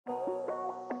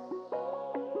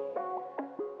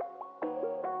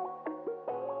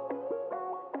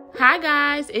Hi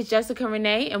guys, it's Jessica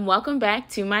Renee and welcome back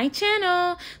to my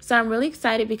channel. So I'm really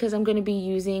excited because I'm going to be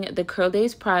using the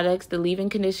Daze products, the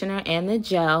leave-in conditioner and the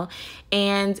gel.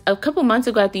 And a couple months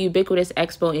ago at the Ubiquitous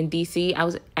Expo in DC, I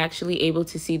was actually able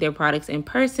to see their products in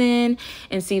person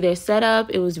and see their setup.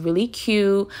 It was really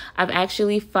cute. I've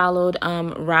actually followed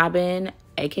Robin,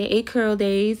 aka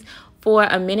Daze, for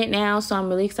a minute now, so I'm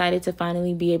really excited to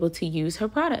finally be able to use her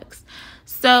products.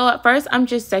 So first I'm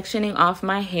just sectioning off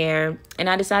my hair, and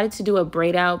I decided to do a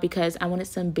braid out because I wanted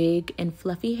some big and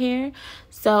fluffy hair.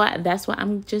 So that's what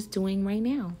I'm just doing right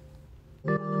now.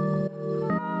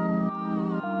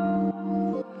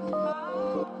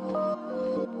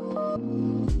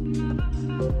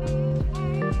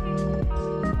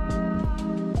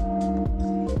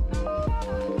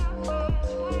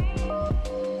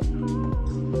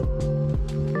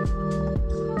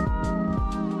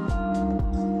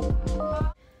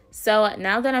 So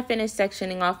now that I finished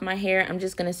sectioning off my hair, I'm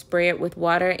just going to spray it with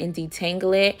water and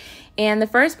detangle it. And the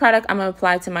first product I'm going to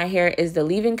apply to my hair is the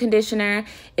leave-in conditioner.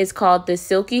 It's called the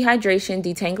Silky Hydration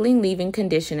Detangling Leave-in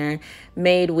Conditioner,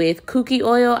 made with cookie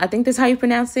oil, I think that's how you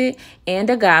pronounce it, and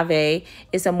agave.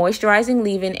 It's a moisturizing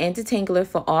leave-in and detangler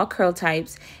for all curl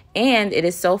types, and it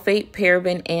is sulfate,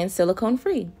 paraben, and silicone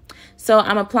free. So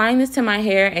I'm applying this to my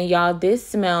hair, and y'all, this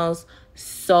smells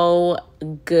so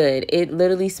good. It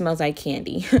literally smells like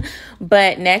candy.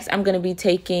 But next I'm going to be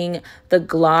taking the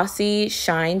Glossy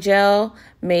Shine Gel,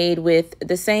 made with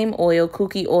the same oil,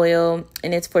 cookie oil,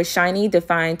 and it's for shiny,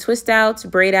 defined twist outs,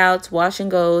 braid outs, wash and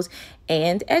goes,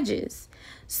 and edges.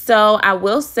 So I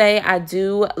will say I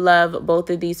do love both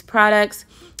of these products.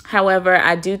 However,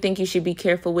 I do think you should be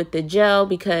careful with the gel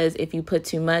because if you put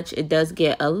too much, it does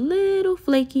get a little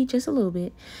flaky, just a little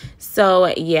bit. So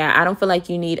yeah, I don't feel like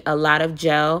you need a lot of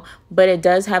gel, but it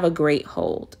does have a great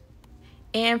hold.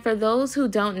 And for those who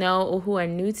don't know or who are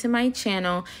new to my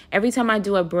channel, every time I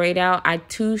do a braid out, I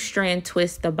 2-strand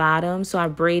twist the bottom. So I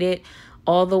braid it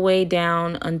all the way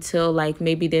down until like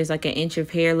maybe there's like an inch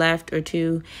of hair left or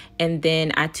two, and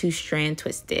then I 2-strand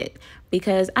twist it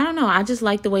because I don't know, I just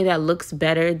like the way that looks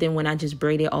better than when I just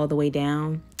braid it all the way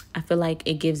down. I feel like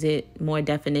it gives it more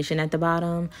definition at the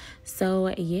bottom.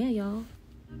 So yeah, y'all.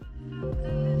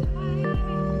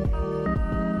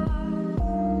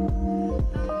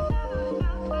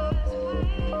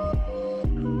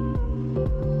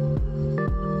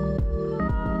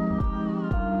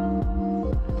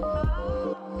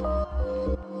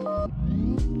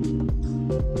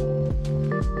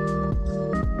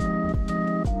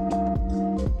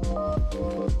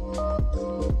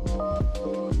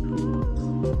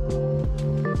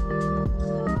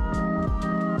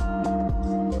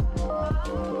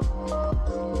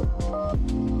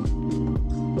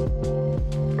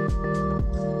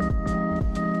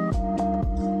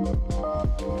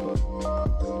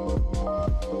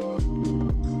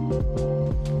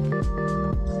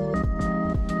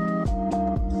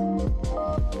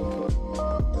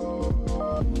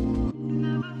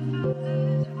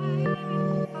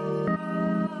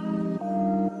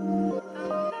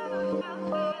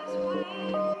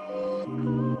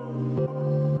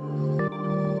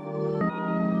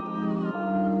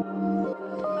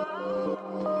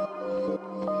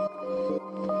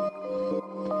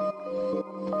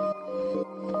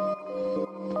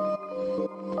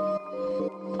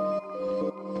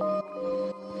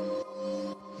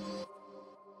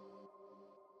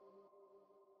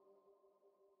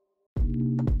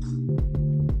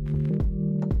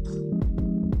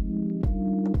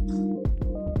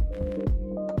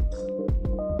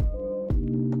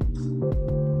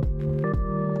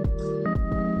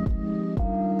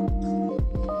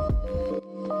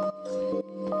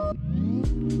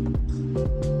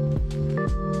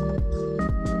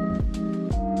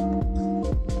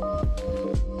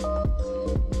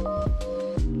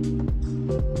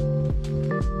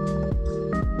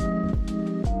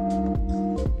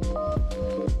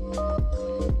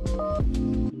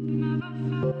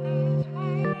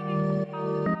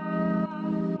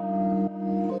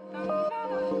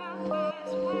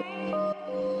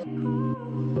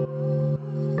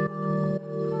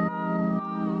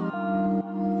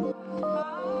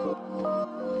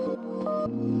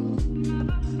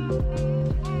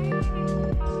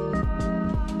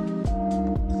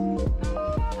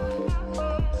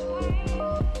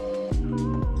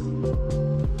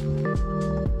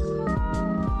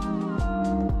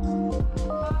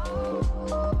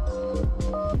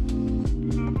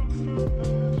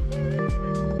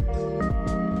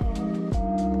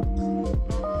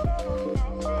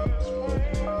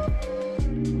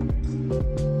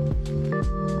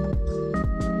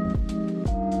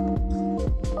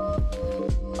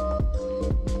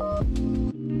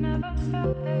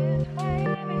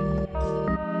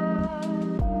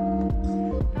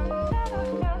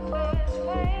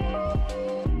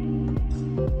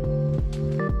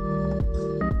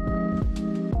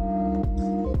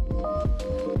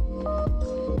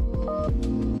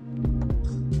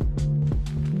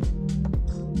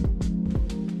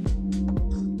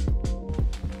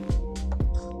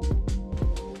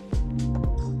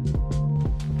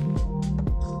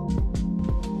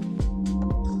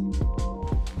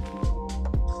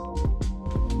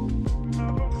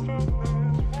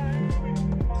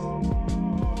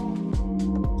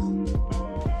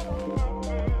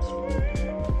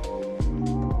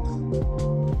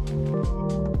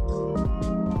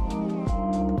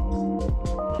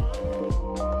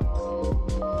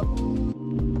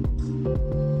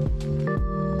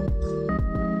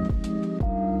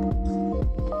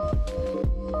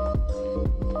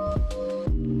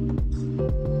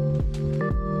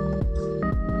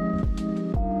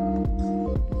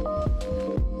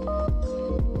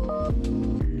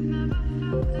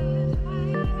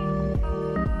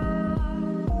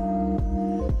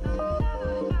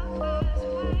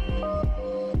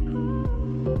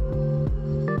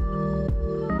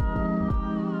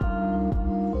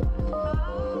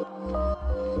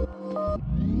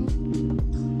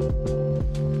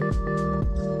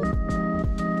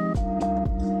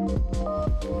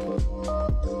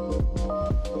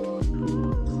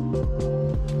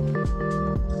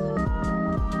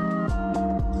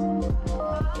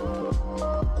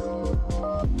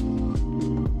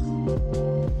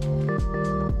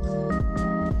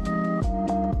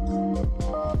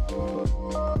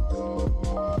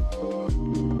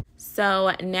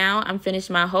 So now I'm finished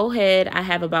my whole head. I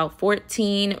have about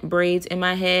 14 braids in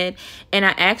my head, and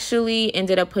I actually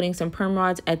ended up putting some perm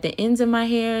rods at the ends of my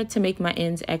hair to make my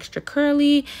ends extra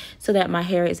curly so that my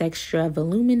hair is extra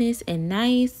voluminous and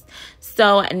nice.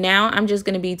 So now I'm just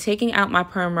going to be taking out my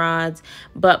perm rods,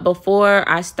 but before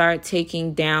I start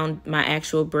taking down my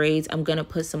actual braids, I'm going to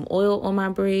put some oil on my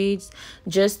braids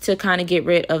just to kind of get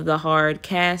rid of the hard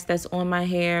cast that's on my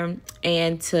hair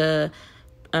and to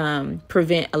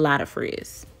prevent a lot of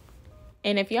frizz.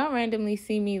 And if y'all randomly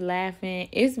see me laughing,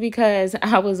 it's because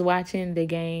I was watching the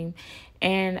game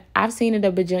and I've seen it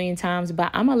a bajillion times, but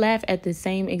I'm gonna laugh at the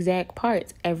same exact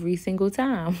parts every single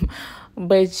time.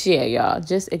 But yeah, y'all,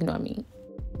 just ignore me.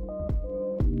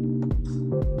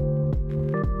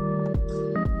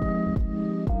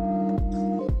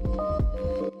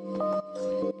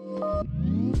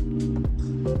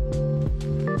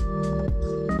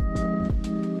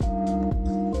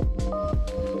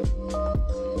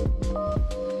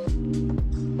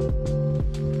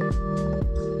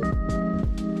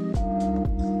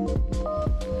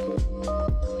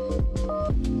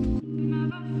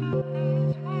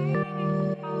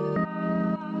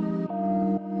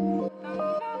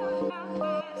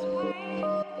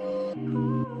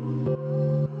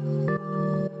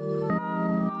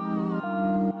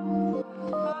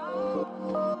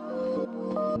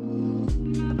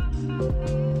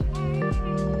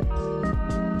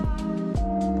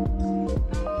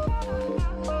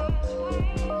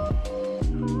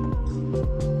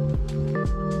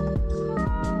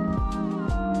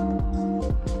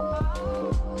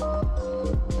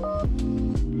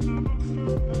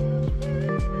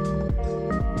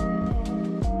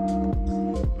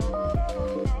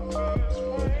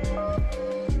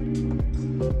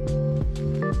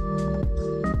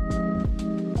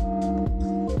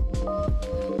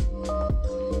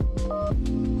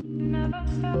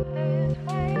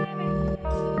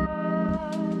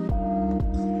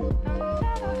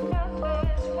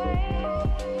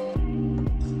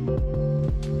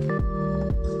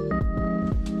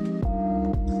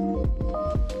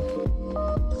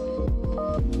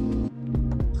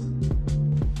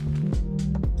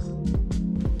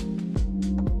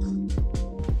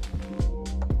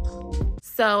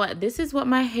 So this is what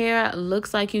my hair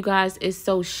looks like, you guys. It's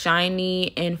so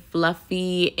shiny and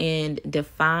fluffy and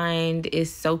defined. It's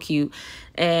so cute.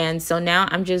 And so now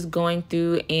I'm just going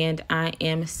through and I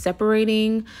am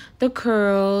separating the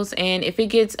curls. And if it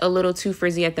gets a little too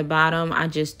frizzy at the bottom, I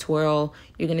just twirl.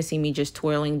 You're going to see me just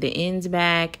twirling the ends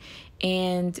back.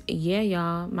 And yeah,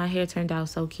 y'all, my hair turned out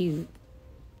so cute.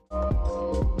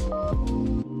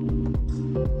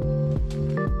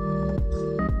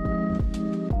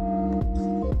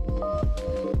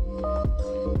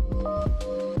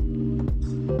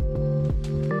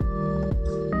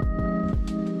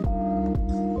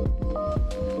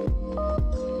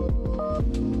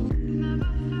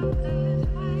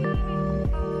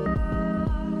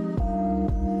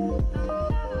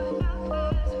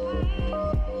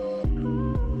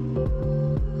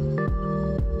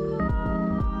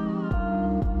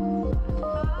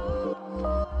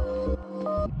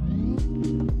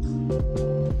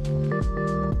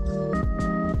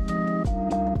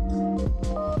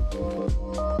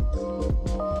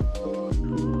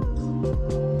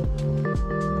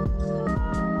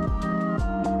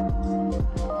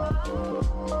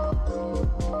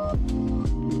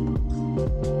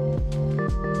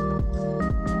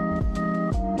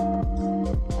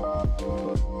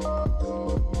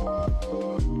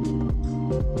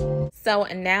 So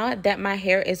now that my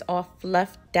hair is all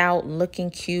fluffed out, looking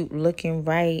cute, looking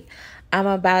right, I'm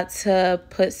about to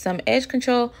put some edge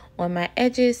control on my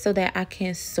edges so that I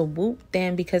can swoop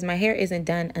them, because my hair isn't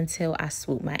done until I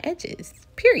swoop my edges,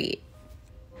 period.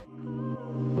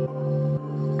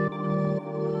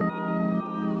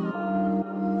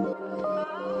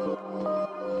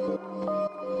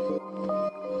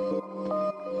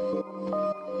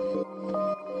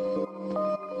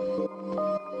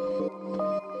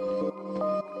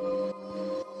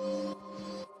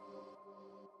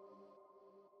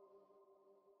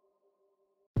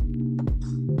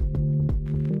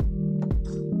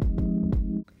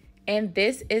 And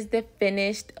this is the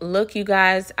finished look, you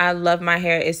guys. I love my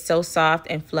hair. It's so soft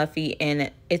and fluffy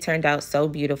and it turned out so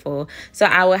beautiful. So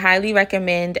I would highly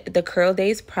recommend the Curl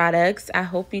Daze products. I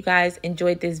hope you guys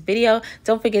enjoyed this video.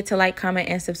 Don't forget to like, comment,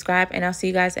 and subscribe, and I'll see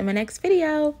you guys in my next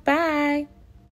video. Bye.